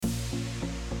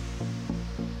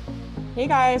Hey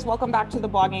guys, welcome back to the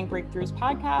Blogging Breakthroughs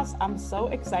podcast. I'm so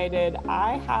excited.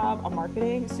 I have a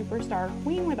marketing superstar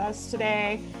queen with us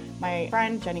today. My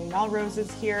friend Jenny Melrose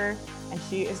is here and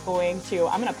she is I'm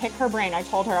going to pick her brain. I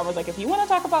told her, I was like, if you want to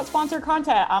talk about sponsored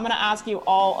content, I'm going to ask you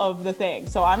all of the things.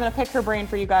 So I'm going to pick her brain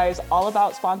for you guys all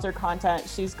about sponsored content.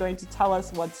 She's going to tell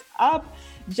us what's up.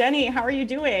 Jenny, how are you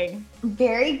doing?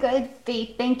 Very good,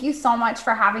 Faith. Thank you so much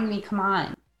for having me come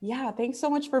on. Yeah, thanks so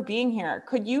much for being here.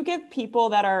 Could you give people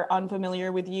that are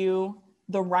unfamiliar with you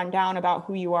the rundown about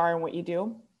who you are and what you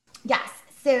do? Yes.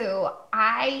 So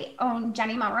I own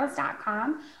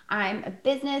jennymelrose.com. I'm a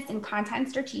business and content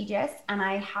strategist, and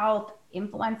I help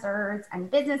influencers and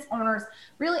business owners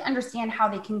really understand how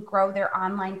they can grow their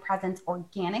online presence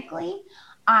organically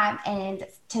and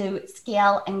to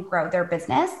scale and grow their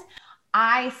business.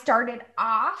 I started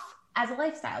off as a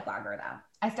lifestyle blogger, though.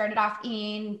 I started off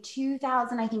in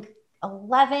 2000, I think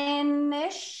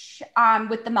 11-ish,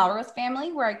 with the Melrose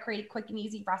family, where I created quick and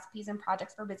easy recipes and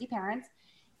projects for busy parents.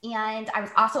 And I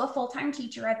was also a full-time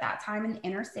teacher at that time in the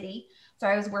inner city. So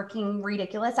I was working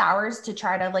ridiculous hours to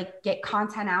try to get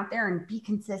content out there and be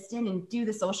consistent and do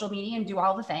the social media and do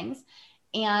all the things.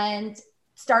 And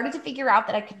started to figure out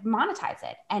that I could monetize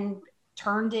it and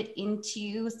turned it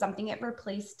into something that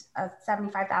replaced a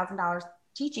 $75,000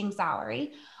 teaching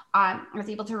salary. I was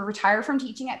able to retire from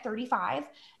teaching at 35.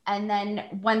 And then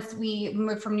once we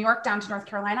moved from New York down to North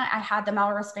Carolina, I had the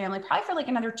Melrose family probably for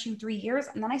another 2-3 years.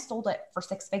 And then I sold it for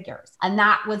 6 figures. And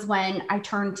that was when I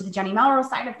turned to the Jenny Melrose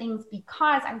side of things,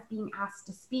 because I was being asked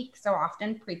to speak so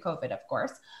often, pre-COVID, of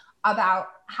course, about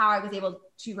how I was able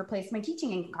to replace my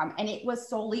teaching income. And it was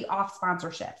solely off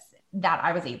sponsorships that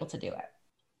I was able to do it.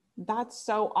 That's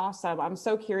so awesome. I'm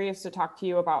so curious to talk to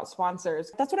you about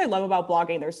sponsors. That's what I love about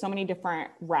blogging. There's so many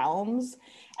different realms,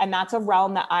 and that's a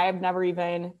realm that I have never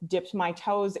even dipped my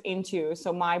toes into.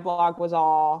 So my blog was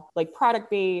all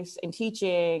product-based and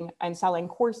teaching and selling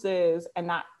courses,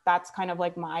 and that's kind of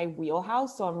my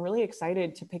wheelhouse. So I'm really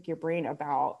excited to pick your brain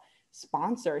about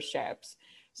sponsorships.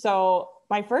 So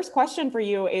my first question for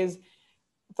you is,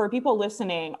 for people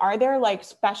listening, are there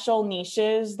special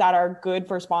niches that are good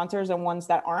for sponsors and ones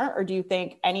that aren't? Or do you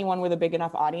think anyone with a big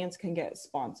enough audience can get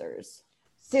sponsors?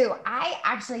 So I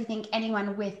actually think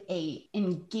anyone with a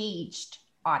engaged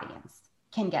audience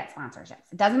can get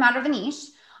sponsorships. It doesn't matter the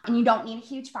niche, and you don't need a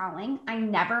huge following. I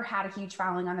never had a huge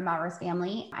following on the Melrose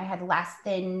family. I had less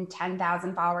than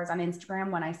 10,000 followers on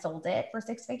Instagram when I sold it for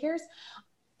 6 figures.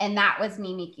 And that was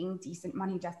me making decent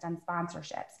money just on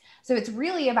sponsorships. So it's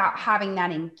really about having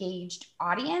that engaged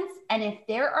audience. And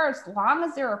as long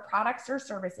as there are products or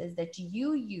services that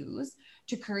you use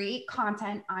to create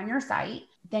content on your site,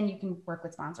 then you can work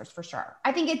with sponsors for sure.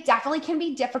 I think it definitely can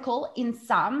be difficult in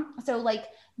some. So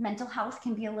mental health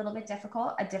can be a little bit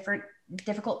difficult,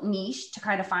 difficult niche to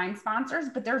kind of find sponsors,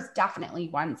 but there's definitely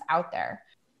ones out there.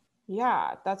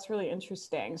 Yeah, that's really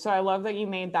interesting. So I love that you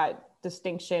made that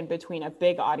distinction between a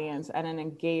big audience and an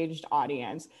engaged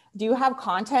audience. Do you have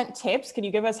content tips? Can you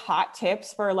give us hot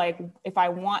tips for if I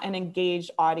want an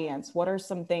engaged audience, what are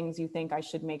some things you think I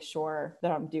should make sure that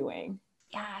I'm doing?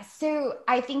 Yeah. So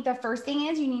I think the first thing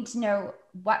is you need to know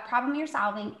what problem you're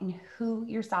solving and who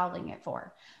you're solving it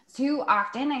for. Too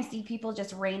often I see people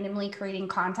just randomly creating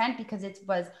content because it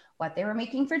was what they were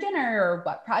making for dinner or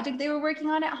what project they were working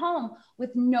on at home,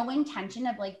 with no intention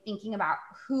of thinking about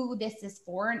who this is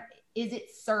for and is it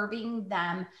serving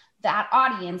them, that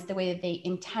audience, the way that they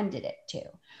intended it to.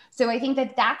 So I think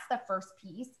that that's the first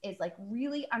piece, is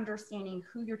really understanding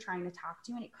who you're trying to talk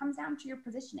to. And it comes down to your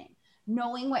positioning,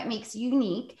 knowing what makes you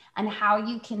unique and how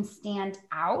you can stand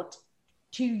out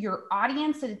to your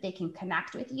audience so that they can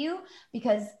connect with you,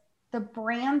 because the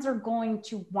brands are going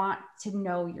to want to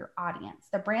know your audience.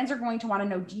 The brands are going to want to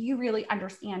know, do you really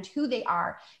understand who they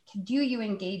are? Do you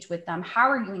engage with them? How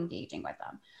are you engaging with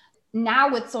them?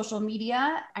 Now with social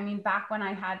media, back when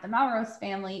I had the Melrose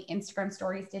family, Instagram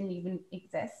stories didn't even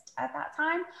exist at that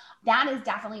time. That is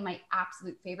definitely my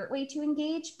absolute favorite way to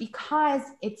engage, because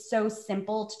it's so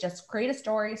simple to just create a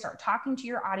story, start talking to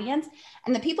your audience.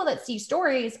 And the people that see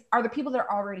stories are the people that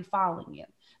are already following you.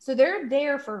 So they're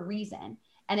there for a reason.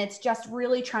 And it's just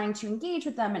really trying to engage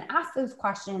with them and ask those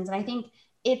questions. And I think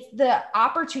it's the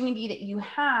opportunity that you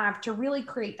have to really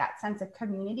create that sense of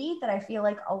community that I feel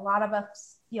like a lot of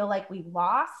us feel like we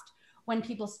lost when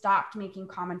people stopped making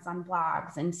comments on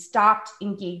blogs and stopped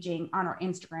engaging on our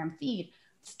Instagram feed.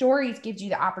 Stories gives you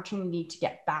the opportunity to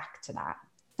get back to that.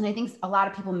 And I think a lot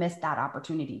of people miss that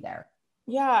opportunity there.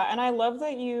 Yeah. And I love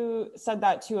that you said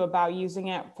that too, about using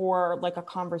it for a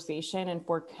conversation and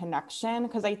for connection.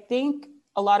 Because I think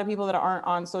a lot of people that aren't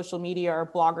on social media or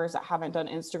bloggers that haven't done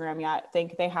Instagram yet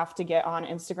think they have to get on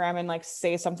Instagram and like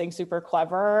say something super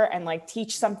clever and like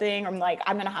teach something. I'm like,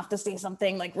 I'm going to have to say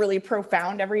something like really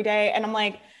profound every day. And I'm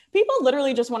like, people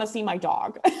literally just want to see my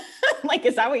dog. Like,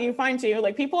 is that what you find too?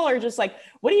 Like, people are just like,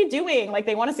 what are you doing? Like,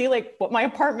 they want to see like what my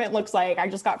apartment looks like. I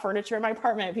just got furniture in my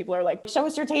apartment. People are like, show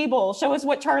us your table. Show us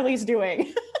what Charlie's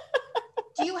doing.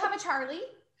 Do you have a Charlie?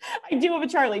 I do have a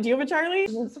Charlie. Do you have a Charlie?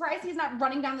 I'm surprised he's not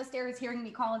running down the stairs hearing me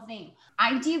call his name.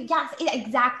 I do. Yes,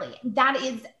 exactly. That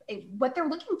is what they're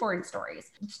looking for in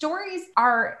stories. Stories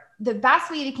are the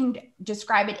best way to can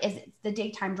describe it is it's the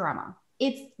daytime drama.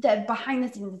 It's the behind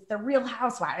the scenes, it's the Real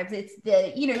Housewives, it's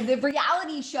the, you know, the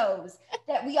reality shows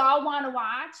that we all want to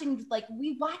watch. And like,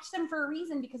 we watch them for a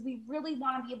reason because we really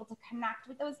want to be able to connect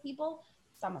with those people.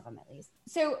 Some of them at least.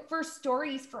 So for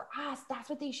stories for us, that's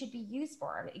what they should be used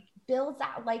for. It builds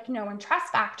that like, know, and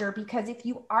trust factor, because if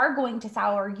you are going to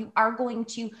sell or you are going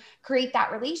to create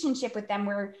that relationship with them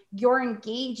where you're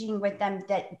engaging with them,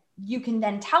 that you can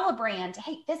then tell a brand,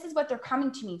 hey, this is what they're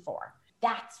coming to me for.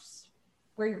 That's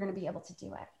where you're going to be able to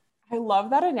do it. I love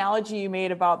that analogy you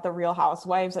made about the Real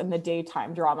Housewives and the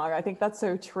daytime drama. I think that's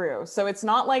so true. So it's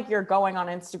not like you're going on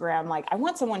Instagram like, I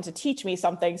want someone to teach me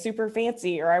something super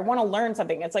fancy or I want to learn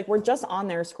something. It's like, we're just on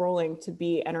there scrolling to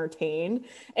be entertained.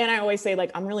 And I always say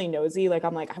like, I'm really nosy. Like,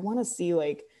 I'm like, I want to see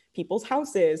like people's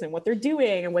houses and what they're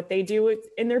doing and what they do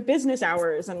in their business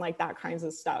hours and like that kinds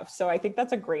of stuff. So I think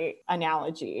that's a great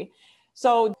analogy.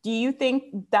 So do you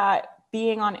think that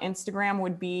being on Instagram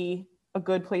would be a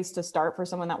good place to start for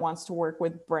someone that wants to work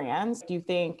with brands? Do you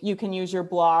think you can use your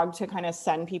blog to kind of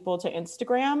send people to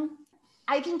Instagram?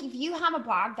 I think if you have a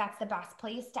blog, that's the best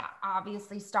place to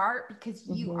obviously start because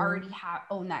you already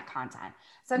own that content.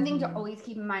 Something to always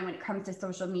keep in mind when it comes to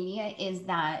social media is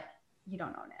that you don't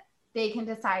own it. They can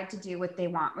decide to do what they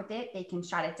want with it. They can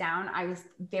shut it down. I was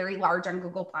very large on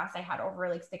Google Plus. I had over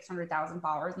like 600,000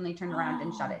 followers and they turned around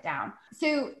and shut it down.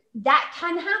 So that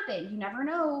can happen. You never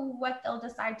know what they'll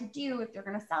decide to do, if they're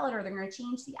going to sell it or they're going to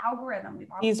change the algorithm.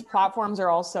 These platforms are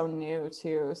also new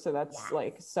too. So that's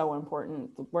like so important,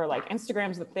 where like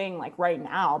Instagram's the thing like right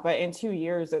now, but in 2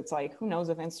 years, it's like, who knows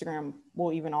if Instagram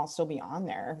will even all still be on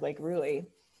there, like really.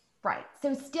 Right.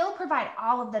 So still provide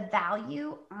all of the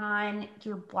value on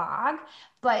your blog,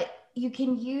 but you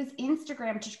can use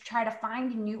Instagram to try to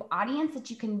find a new audience that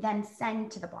you can then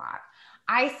send to the blog.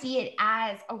 I see it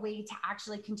as a way to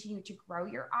actually continue to grow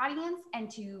your audience and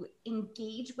to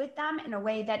engage with them in a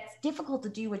way that's difficult to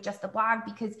do with just the blog,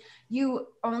 because you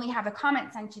only have a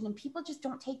comment section and people just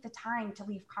don't take the time to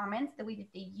leave comments the way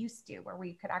that they used to, where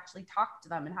we could actually talk to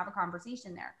them and have a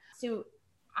conversation there. So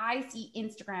I see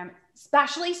Instagram,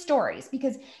 especially stories,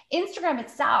 because Instagram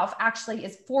itself actually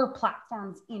is 4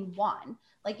 platforms in one.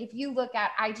 Like if you look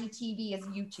at IGTV is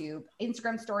YouTube,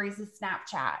 Instagram stories is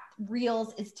Snapchat,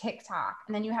 Reels is TikTok,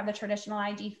 and then you have the traditional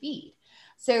IG feed.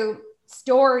 So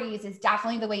stories is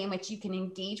definitely the way in which you can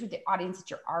engage with the audience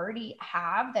that you already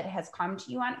have that has come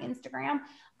to you on Instagram,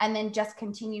 and then just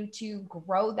continue to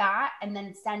grow that and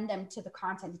then send them to the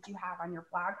content that you have on your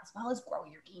blog, as well as grow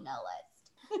your email list.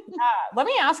 Let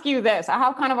me ask you this. I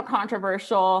have kind of a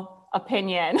controversial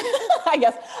opinion, I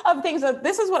guess, of things.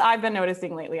 This is what I've been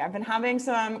noticing lately. I've been having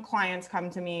some clients come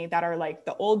to me that are like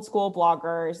the old school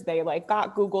bloggers. They like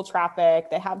got Google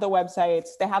traffic. They have the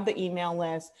websites, they have the email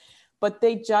list, but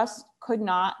they just could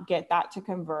not get that to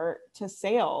convert to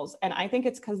sales. And I think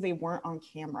it's because they weren't on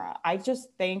camera. I just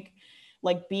think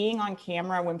like being on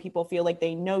camera, when people feel like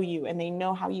they know you and they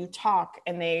know how you talk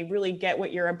and they really get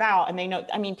what you're about. And they know,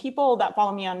 I mean, people that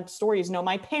follow me on stories know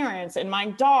my parents and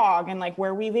my dog and like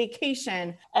where we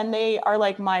vacation. And they are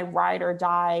like my ride or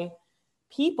die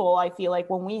people. I feel like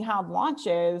when we have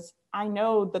launches, I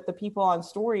know that the people on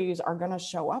stories are going to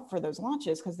show up for those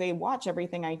launches because they watch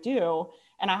everything I do.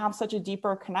 And I have such a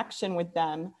deeper connection with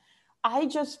them. I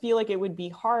just feel like it would be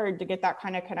hard to get that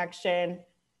kind of connection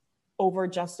over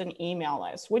just an email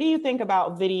list. What do you think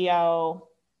about video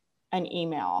and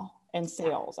email and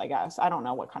sales? I guess I don't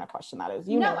know what kind of question that is.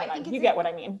 You get what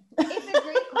I mean. It's a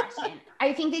great question.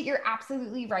 I think that you're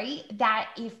absolutely right that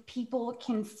if people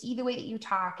can see the way that you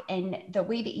talk and the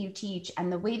way that you teach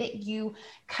and the way that you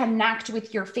connect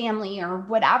with your family or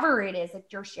whatever it is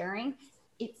that you're sharing,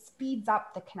 it speeds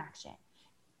up the connection.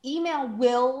 Email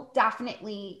will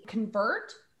definitely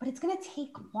convert, but it's going to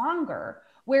take longer.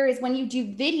 Whereas when you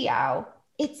do video,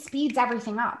 it speeds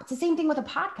everything up. It's the same thing with a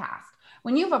podcast.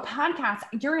 When you have a podcast,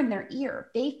 you're in their ear.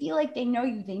 They feel like they know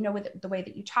you. They know the way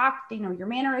that you talk. They know your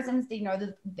mannerisms. They know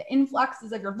the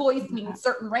influxes of your voice, meaning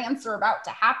certain rants are about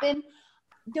to happen.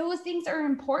 those things are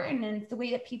important, and it's the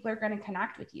way that people are going to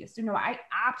connect with you. So no, I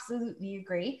absolutely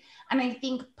agree. And I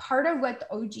think part of what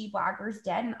the OG bloggers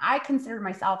did, and I consider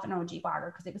myself an OG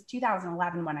blogger because it was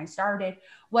 2011 when I started,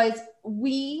 was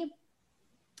we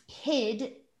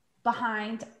hid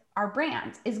behind our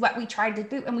brand is what we tried to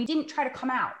do. And we didn't try to come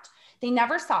out. They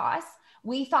never saw us.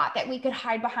 We thought that we could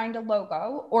hide behind a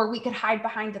logo or we could hide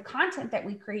behind the content that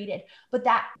we created, but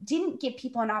that didn't give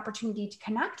people an opportunity to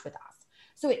connect with us.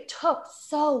 So it took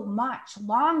so much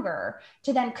longer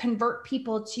to then convert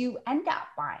people to end up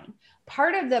buying.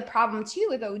 Part of the problem too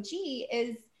with OG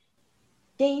is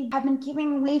they have been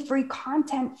giving away free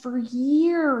content for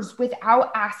years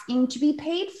without asking to be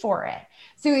paid for it.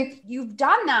 So if you've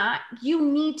done that, you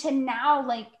need to now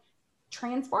like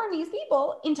transform these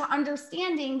people into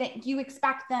understanding that you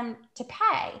expect them to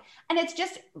pay. And it's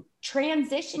just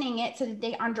transitioning it so that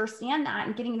they understand that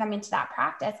and getting them into that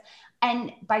practice.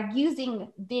 And by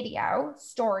using video,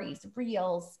 stories,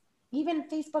 reels, even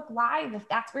Facebook Live, if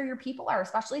that's where your people are,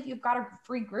 especially if you've got a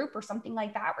free group or something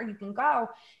like that where you can go,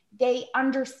 they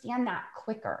understand that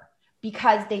quicker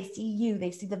because they see you,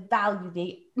 they see the value,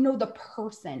 they know the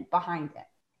person behind it.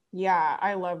 Yeah,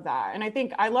 I love that. And I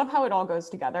think I love how it all goes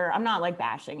together. I'm not like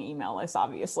bashing email lists,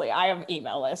 obviously. I have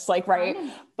email lists, like, right.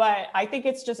 But I think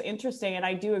it's just interesting. And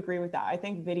I do agree with that. I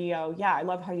think video, yeah, I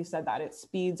love how you said that. It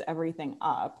speeds everything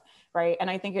up. Right. And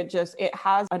I think it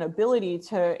has an ability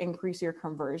to increase your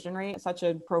conversion rate in such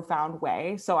a profound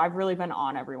way. So I've really been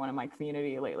on everyone in my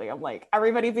community lately. I'm like,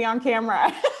 everybody be on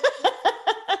camera.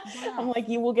 Yeah. I'm like,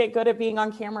 you will get good at being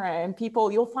on camera and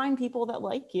you'll find people that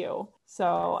like you.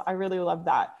 So I really love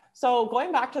that. So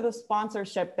going back to the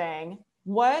sponsorship thing,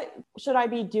 what should I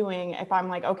be doing if I'm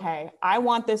like, okay, I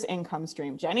want this income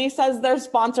stream. Jenny says there's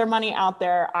sponsor money out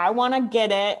there. I want to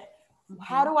get it.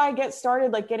 How do I get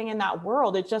started like getting in that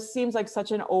world? It just seems like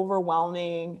such an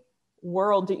overwhelming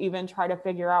world to even try to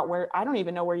figure out where. I don't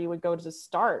even know where you would go to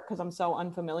start because I'm so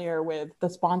unfamiliar with the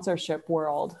sponsorship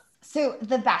world. So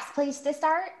the best place to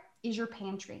start is your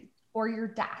pantry or your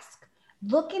desk.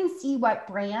 Look and see what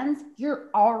brands you're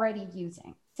already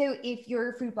using. So if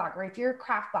you're a food blogger, if you're a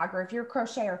craft blogger, if you're a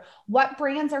crocheter, what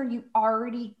brands are you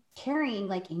already carrying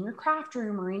like in your craft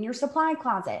room or in your supply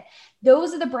closet?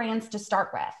 Those are the brands to start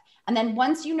with. And then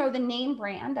once you know the name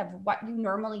brand of what you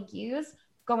normally use,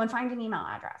 go and find an email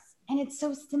address. And it's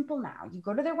so simple now. You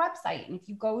go to their website, and if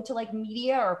you go to like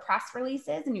media or press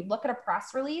releases and you look at a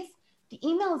press release, the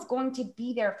email is going to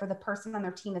be there for the person on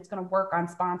their team that's going to work on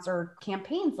sponsored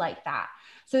campaigns like that.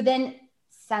 So then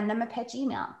send them a pitch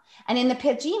email. And in the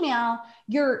pitch email,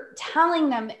 you're telling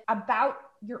them about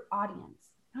your audience,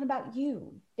 not about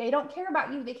you. They don't care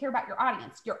about you. They care about your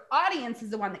audience. Your audience is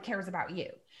the one that cares about you.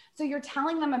 So you're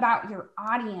telling them about your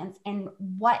audience and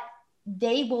what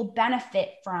they will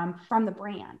benefit from the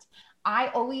brand. I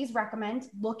always recommend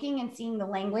looking and seeing the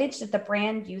language that the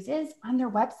brand uses on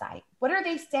their website. What are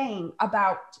they saying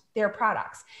about their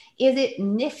products? Is it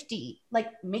nifty? Like,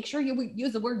 make sure you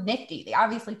use the word nifty. They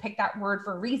obviously picked that word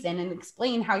for a reason, and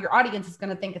explain how your audience is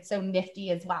going to think it's so nifty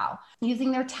as well.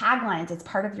 Using their taglines as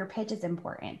part of your pitch is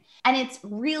important. And it's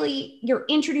really, you're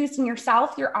introducing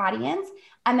yourself, your audience,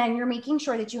 and then you're making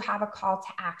sure that you have a call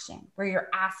to action where you're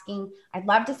asking, I'd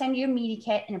love to send you a media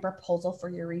kit and a proposal for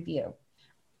your review.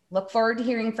 Look forward to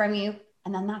hearing from you.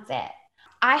 And then that's it.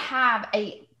 I have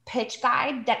a pitch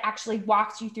guide that actually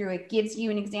walks you through it, gives you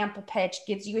an example pitch,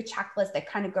 gives you a checklist that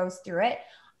kind of goes through it.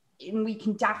 And we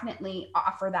can definitely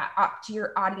offer that up to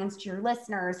your audience, to your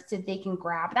listeners, so they can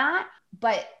grab that.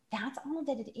 But that's all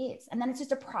that it is. And then it's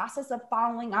just a process of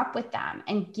following up with them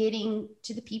and getting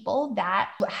to the people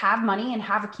that have money and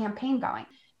have a campaign going.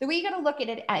 The way you got to look at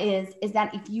it is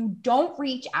that if you don't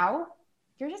reach out,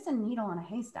 you're just a needle in a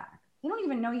haystack. They don't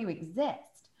even know you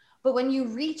exist. But when you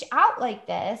reach out like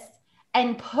this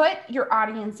and put your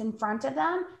audience in front of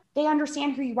them, they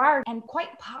understand who you are and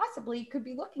quite possibly could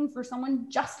be looking for someone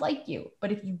just like you.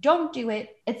 But if you don't do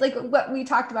it, it's like what we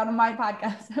talked about on my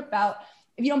podcast about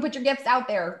if you don't put your gifts out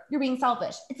there, you're being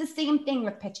selfish. It's the same thing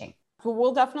with pitching. Well,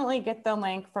 we'll definitely get the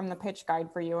link from the pitch guide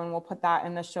for you, and we'll put that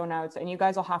in the show notes. And you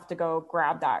guys will have to go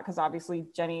grab that because obviously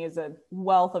Jenny is a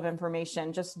wealth of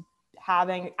information. Just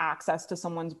having access to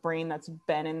someone's brain that's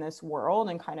been in this world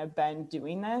and kind of been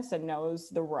doing this and knows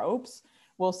the ropes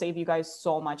will save you guys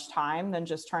so much time than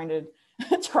just trying to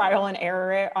trial and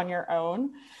error it on your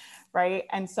own. Right.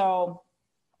 And so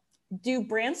do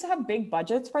brands have big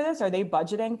budgets for this? Are they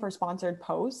budgeting for sponsored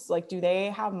posts? Like, do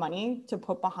they have money to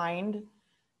put behind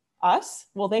us?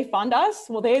 Will they fund us?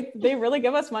 Will they really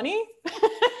give us money?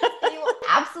 They will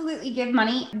absolutely give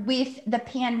money. With the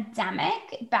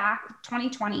pandemic back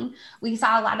 2020, we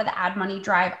saw a lot of the ad money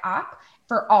drive up.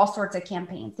 for all sorts of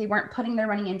campaigns. They weren't putting their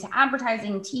money into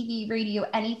advertising, TV, radio,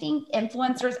 anything,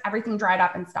 influencers, everything dried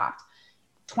up and stopped.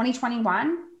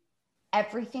 2021,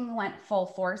 everything went full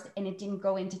force, and it didn't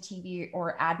go into TV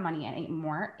or ad money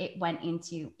anymore. It went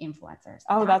into influencers.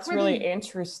 Oh, that's really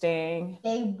interesting.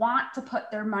 They want to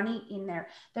put their money in there.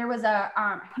 There was I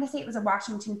want to say it was a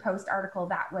Washington Post article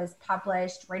that was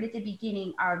published right at the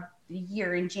beginning of the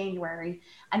year in January.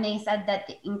 And they said that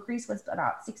the increase was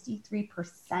about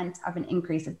 63% of an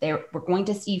increase that they were going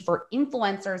to see for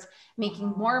influencers making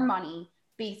more money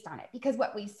based on it. Because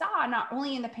what we saw, not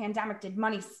only in the pandemic did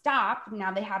money stop,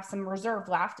 now they have some reserve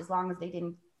left as long as they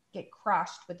didn't get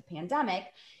crushed with the pandemic,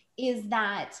 is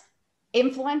that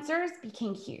influencers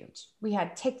became huge. We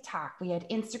had TikTok, we had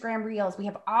Instagram Reels, we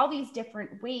have all these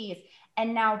different ways.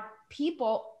 And now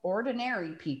people,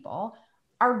 ordinary people,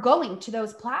 are going to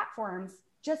those platforms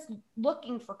just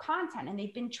looking for content, and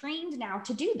they've been trained now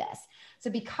to do this.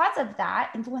 So because of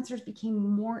that, influencers became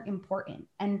more important.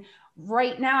 And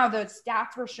right now, the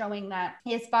stats were showing that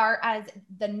as far as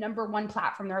the number one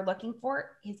platform they're looking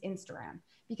for is Instagram,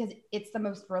 because it's the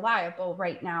most reliable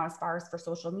right now as far as for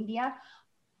social media.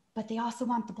 But they also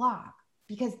want the blog,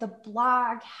 because the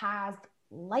blog has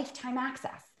lifetime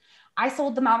access. I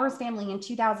sold the Malvers Family in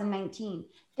 2019.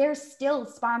 There's still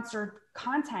sponsored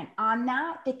content on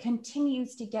that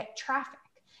continues to get traffic,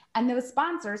 and those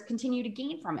sponsors continue to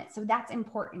gain from it. So that's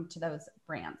important to those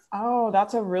brands. Oh,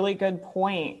 that's a really good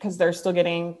point, because they're still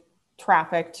getting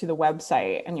traffic to the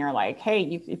website, and you're like, hey,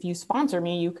 if you sponsor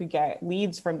me, you could get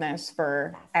leads from this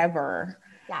forever.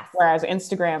 Yes. Whereas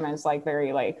Instagram is like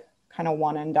very like kind of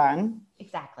one and done.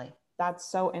 Exactly. That's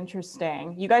so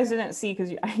interesting. You guys didn't see,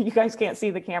 because you guys can't see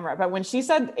the camera, but when she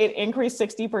said it increased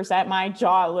 60%, my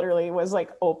jaw literally was like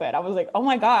open. I was like, oh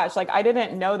my gosh, like I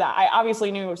didn't know that. I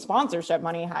obviously knew sponsorship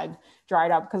money had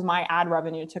dried up because my ad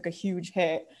revenue took a huge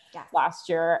hit last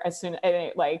year.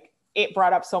 It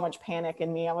brought up so much panic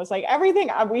in me. I was like, everything,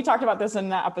 we talked about this in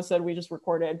that episode we just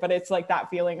recorded, but it's like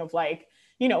that feeling of like,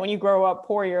 you know, when you grow up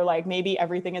poor, you're like, maybe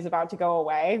everything is about to go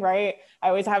away, right? I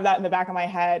always have that in the back of my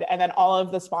head. And then all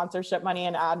of the sponsorship money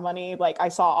and ad money, like I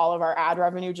saw all of our ad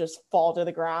revenue just fall to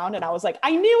the ground. And I was like,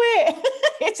 I knew it.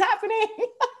 It's happening.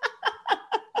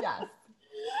 Yes.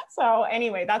 So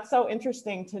anyway, that's so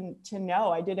interesting to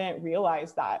know. I didn't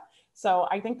realize that. So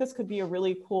I think this could be a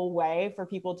really cool way for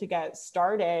people to get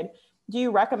started. Do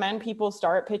you recommend people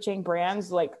start pitching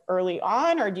brands like early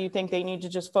on, or do you think they need to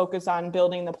just focus on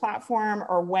building the platform,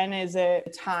 or when is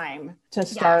it time to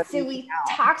start? Yeah, so we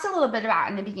talked a little bit about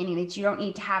in the beginning that you don't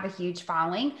need to have a huge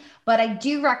following, but I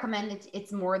do recommend that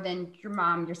it's more than your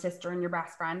mom, your sister, and your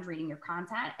best friend reading your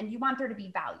content, and you want there to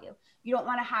be value. You don't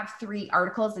want to have 3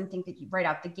 articles and think that you right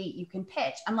out the gate you can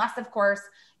pitch, unless of course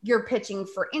you're pitching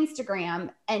for Instagram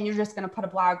and you're just going to put a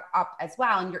blog up as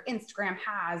well, and your Instagram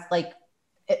has like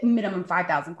at minimum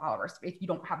 5,000 followers if you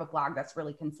don't have a blog that's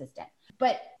really consistent.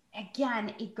 But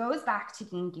again, it goes back to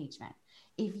the engagement.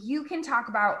 If you can talk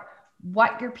about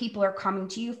what your people are coming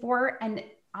to you for, and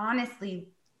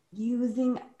honestly,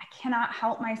 I cannot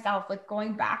help myself with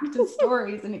going back to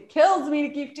stories, and it kills me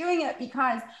to keep doing it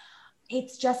because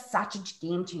it's just such a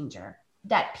game changer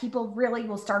that people really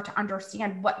will start to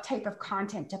understand what type of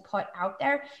content to put out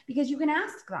there, because you can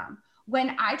ask them.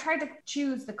 When I tried to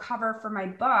choose the cover for my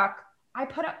book, I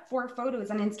put up 4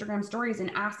 photos on Instagram stories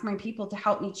and asked my people to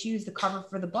help me choose the cover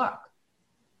for the book.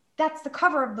 That's the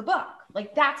cover of the book.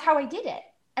 Like, that's how I did it.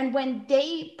 And when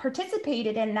they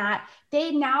participated in that,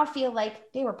 they now feel like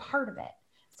they were part of it.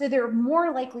 So they're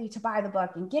more likely to buy the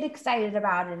book and get excited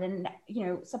about it and, you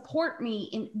know, support me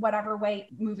in whatever way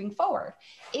moving forward.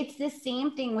 It's the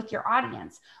same thing with your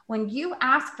audience. When you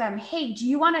ask them, hey, do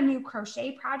you want a new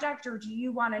crochet project, or do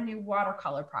you want a new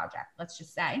watercolor project? Let's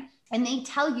just say, and they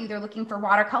tell you they're looking for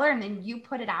watercolor, and then you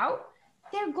put it out,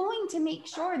 they're going to make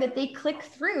sure that they click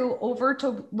through over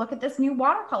to look at this new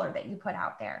watercolor that you put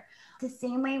out there. The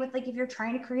same way with, like, if you're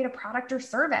trying to create a product or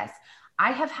service.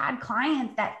 I have had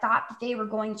clients that thought that they were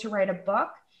going to write a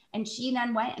book, and she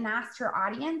then went and asked her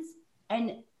audience,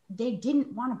 and they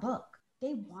didn't want a book.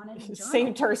 They wanted a journal.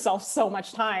 Saved herself so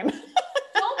much time.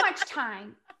 So much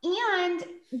time. And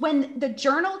when the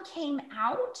journal came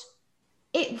out,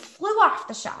 it flew off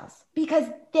the shelves because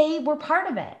they were part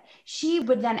of it. She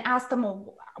would then ask them,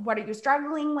 well, what are you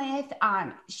struggling with?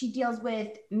 She deals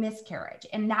with miscarriage,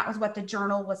 and that was what the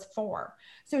journal was for.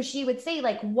 So she would say,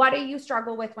 like, what do you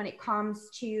struggle with when it comes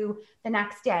to the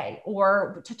next day,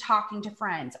 or to talking to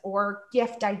friends, or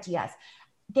gift ideas?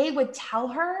 They would tell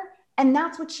her, and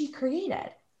that's what she created.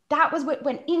 That was what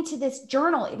went into this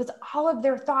journal. It was all of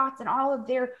their thoughts and all of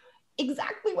their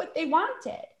exactly what they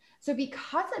wanted. So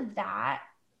because of that,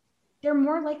 they're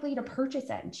more likely to purchase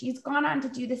it. And she's gone on to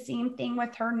do the same thing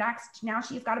with her next. Now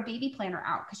she's got a baby planner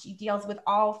out because she deals with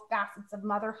all facets of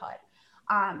motherhood.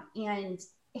 And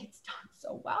it's done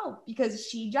so well because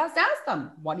she just asked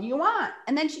them, what do you want?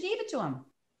 And then she gave it to them.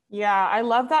 Yeah, I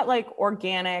love that, like,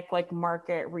 organic, like,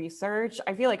 market research.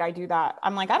 I feel like I do that.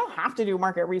 I'm like, I don't have to do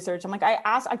market research. I'm like,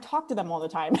 I talk to them all the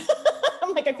time.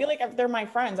 I'm like, I feel like if they're my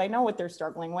friends, I know what they're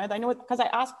struggling with. I know it because I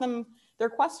ask them their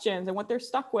questions and what they're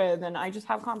stuck with. And I just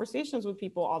have conversations with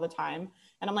people all the time.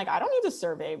 And I'm like, I don't need to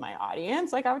survey my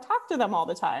audience. Like, I would talk to them all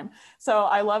the time. So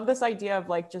I love this idea of,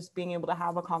 like, just being able to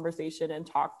have a conversation and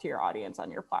talk to your audience on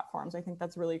your platforms. I think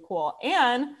that's really cool.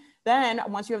 And then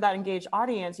once you have that engaged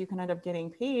audience, you can end up getting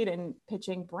paid and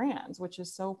pitching brands, which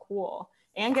is so cool,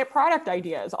 and get product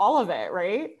ideas, all of it,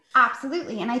 right?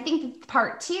 Absolutely. And I think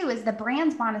part two is the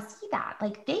brands want to see that.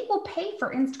 Like, they will pay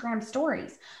for Instagram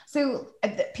stories. So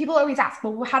people always ask,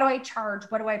 well, how do I charge?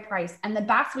 What do I price? And the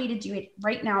best way to do it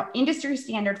right now, industry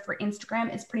standard for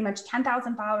Instagram is pretty much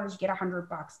 10,000 followers, you get $100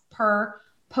 per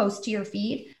post to your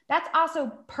feed. That's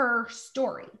also per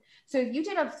story. So if you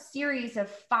did a series of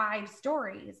 5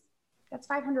 stories, that's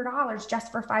 $500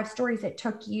 just for 5 stories. It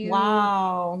took you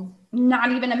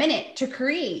not even a minute to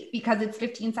create because it's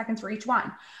 15 seconds for each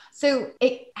one. So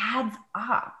it adds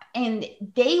up, and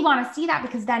they want to see that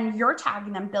because then you're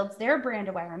tagging them, builds their brand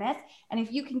awareness. And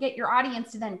if you can get your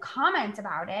audience to then comment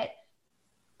about it,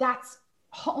 that's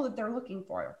all that they're looking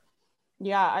for.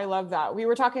 Yeah, I love that.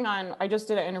 I just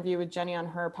did an interview with Jenny on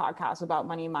her podcast about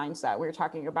money mindset. We were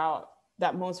talking about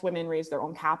that most women raise their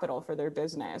own capital for their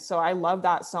business. So I love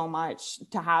that so much.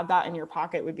 To have that in your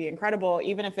pocket would be incredible.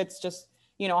 Even if it's just,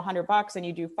 $100 and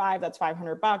you do 5, that's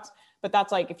 $500. But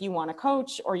that's like, if you want a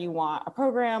coach or you want a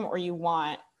program or you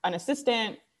want an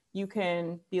assistant, you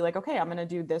can be like, okay, I'm going to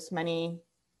do this many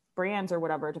brands or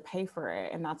whatever to pay for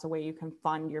it. And that's a way you can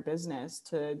fund your business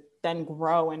to then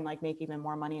grow and, like, make even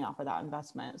more money off of that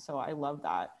investment. So I love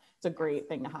that. It's a great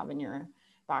thing to have in your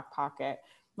back pocket.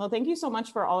 Well, thank you so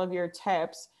much for all of your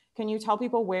tips. Can you tell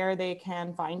people where they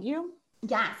can find you?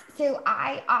 Yes. So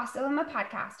I also am a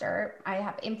podcaster. I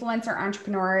have Influencer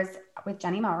Entrepreneurs with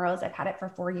Jenny Melrose. I've had it for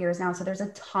 4 years now. So there's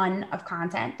a ton of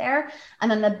content there.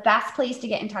 And then the best place to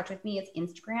get in touch with me is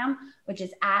Instagram, which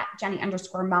is at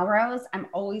Jenny_Melrose. I'm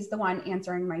always the one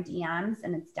answering my DMs,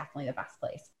 and it's definitely the best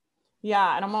place.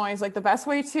 Yeah. And I'm always like, the best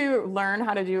way to learn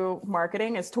how to do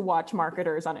marketing is to watch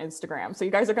marketers on Instagram. So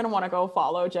you guys are going to want to go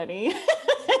follow Jenny,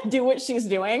 do what she's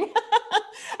doing.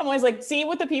 I'm always like, see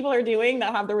what the people are doing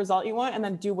that have the result you want, and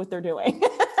then do what they're doing.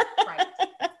 Right.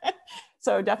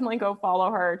 So definitely go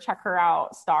follow her, check her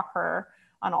out, stalk her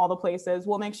on all the places.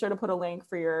 We'll make sure to put a link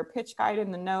for your pitch guide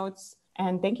in the notes.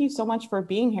 And thank you so much for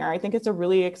being here. I think it's a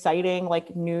really exciting,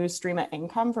 like, new stream of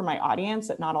income for my audience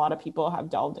that not a lot of people have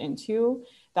delved into,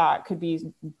 that could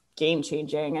be game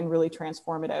changing and really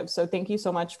transformative. So thank you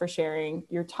so much for sharing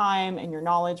your time and your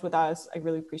knowledge with us. I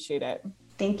really appreciate it.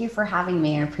 Thank you for having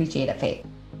me. I appreciate it, Faith.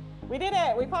 We did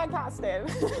it. We podcasted.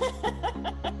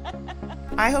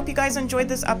 I hope you guys enjoyed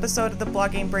this episode of the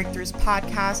Blogging Breakthroughs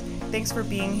podcast. Thanks for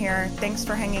being here. Thanks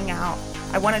for hanging out.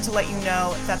 I wanted to let you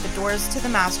know that the doors to the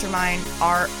mastermind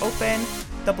are open.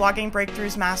 The Blogging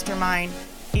Breakthroughs Mastermind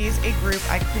is a group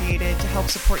I created to help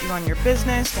support you on your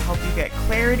business, to help you get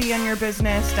clarity on your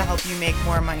business, to help you make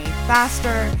more money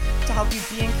faster, to help you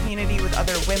be in community with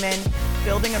other women.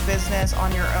 Building a business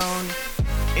on your own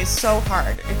is so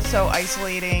hard. It's so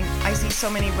isolating. I see so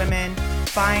many women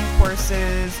buying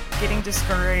courses, getting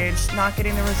discouraged, not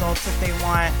getting the results that they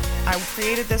want. I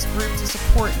created this group to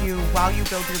support you while you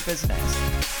build your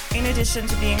business. In addition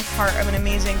to being part of an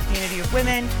amazing community of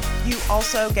women, you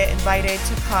also get invited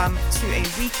to come to a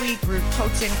weekly group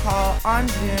coaching call on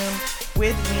Zoom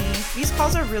with me. These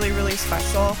calls are really, really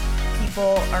special.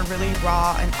 People are really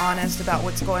raw and honest about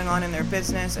what's going on in their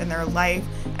business and their life.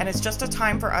 And it's just a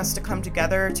time for us to come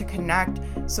together, to connect,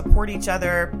 support each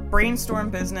other, brainstorm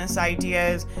business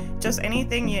ideas, just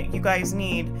anything you guys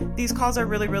need. These calls are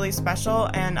really, really special,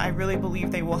 and I really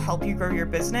believe they will help you grow your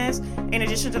business. In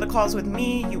addition to the calls with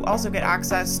me, you also get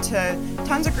access to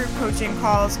tons of group coaching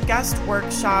calls, guest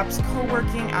workshops,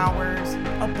 co-working hours,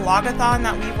 a blogathon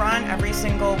that we run every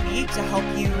single week to help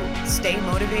you stay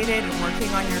motivated and working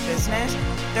on your business.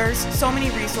 There's so many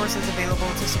resources available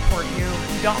to support you.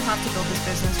 You don't have to build this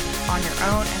business on your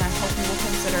own, and I hope you will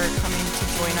consider coming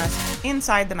to join us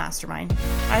inside the mastermind.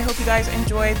 I hope you guys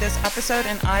enjoyed this episode,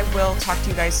 and I will talk to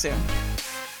you guys soon.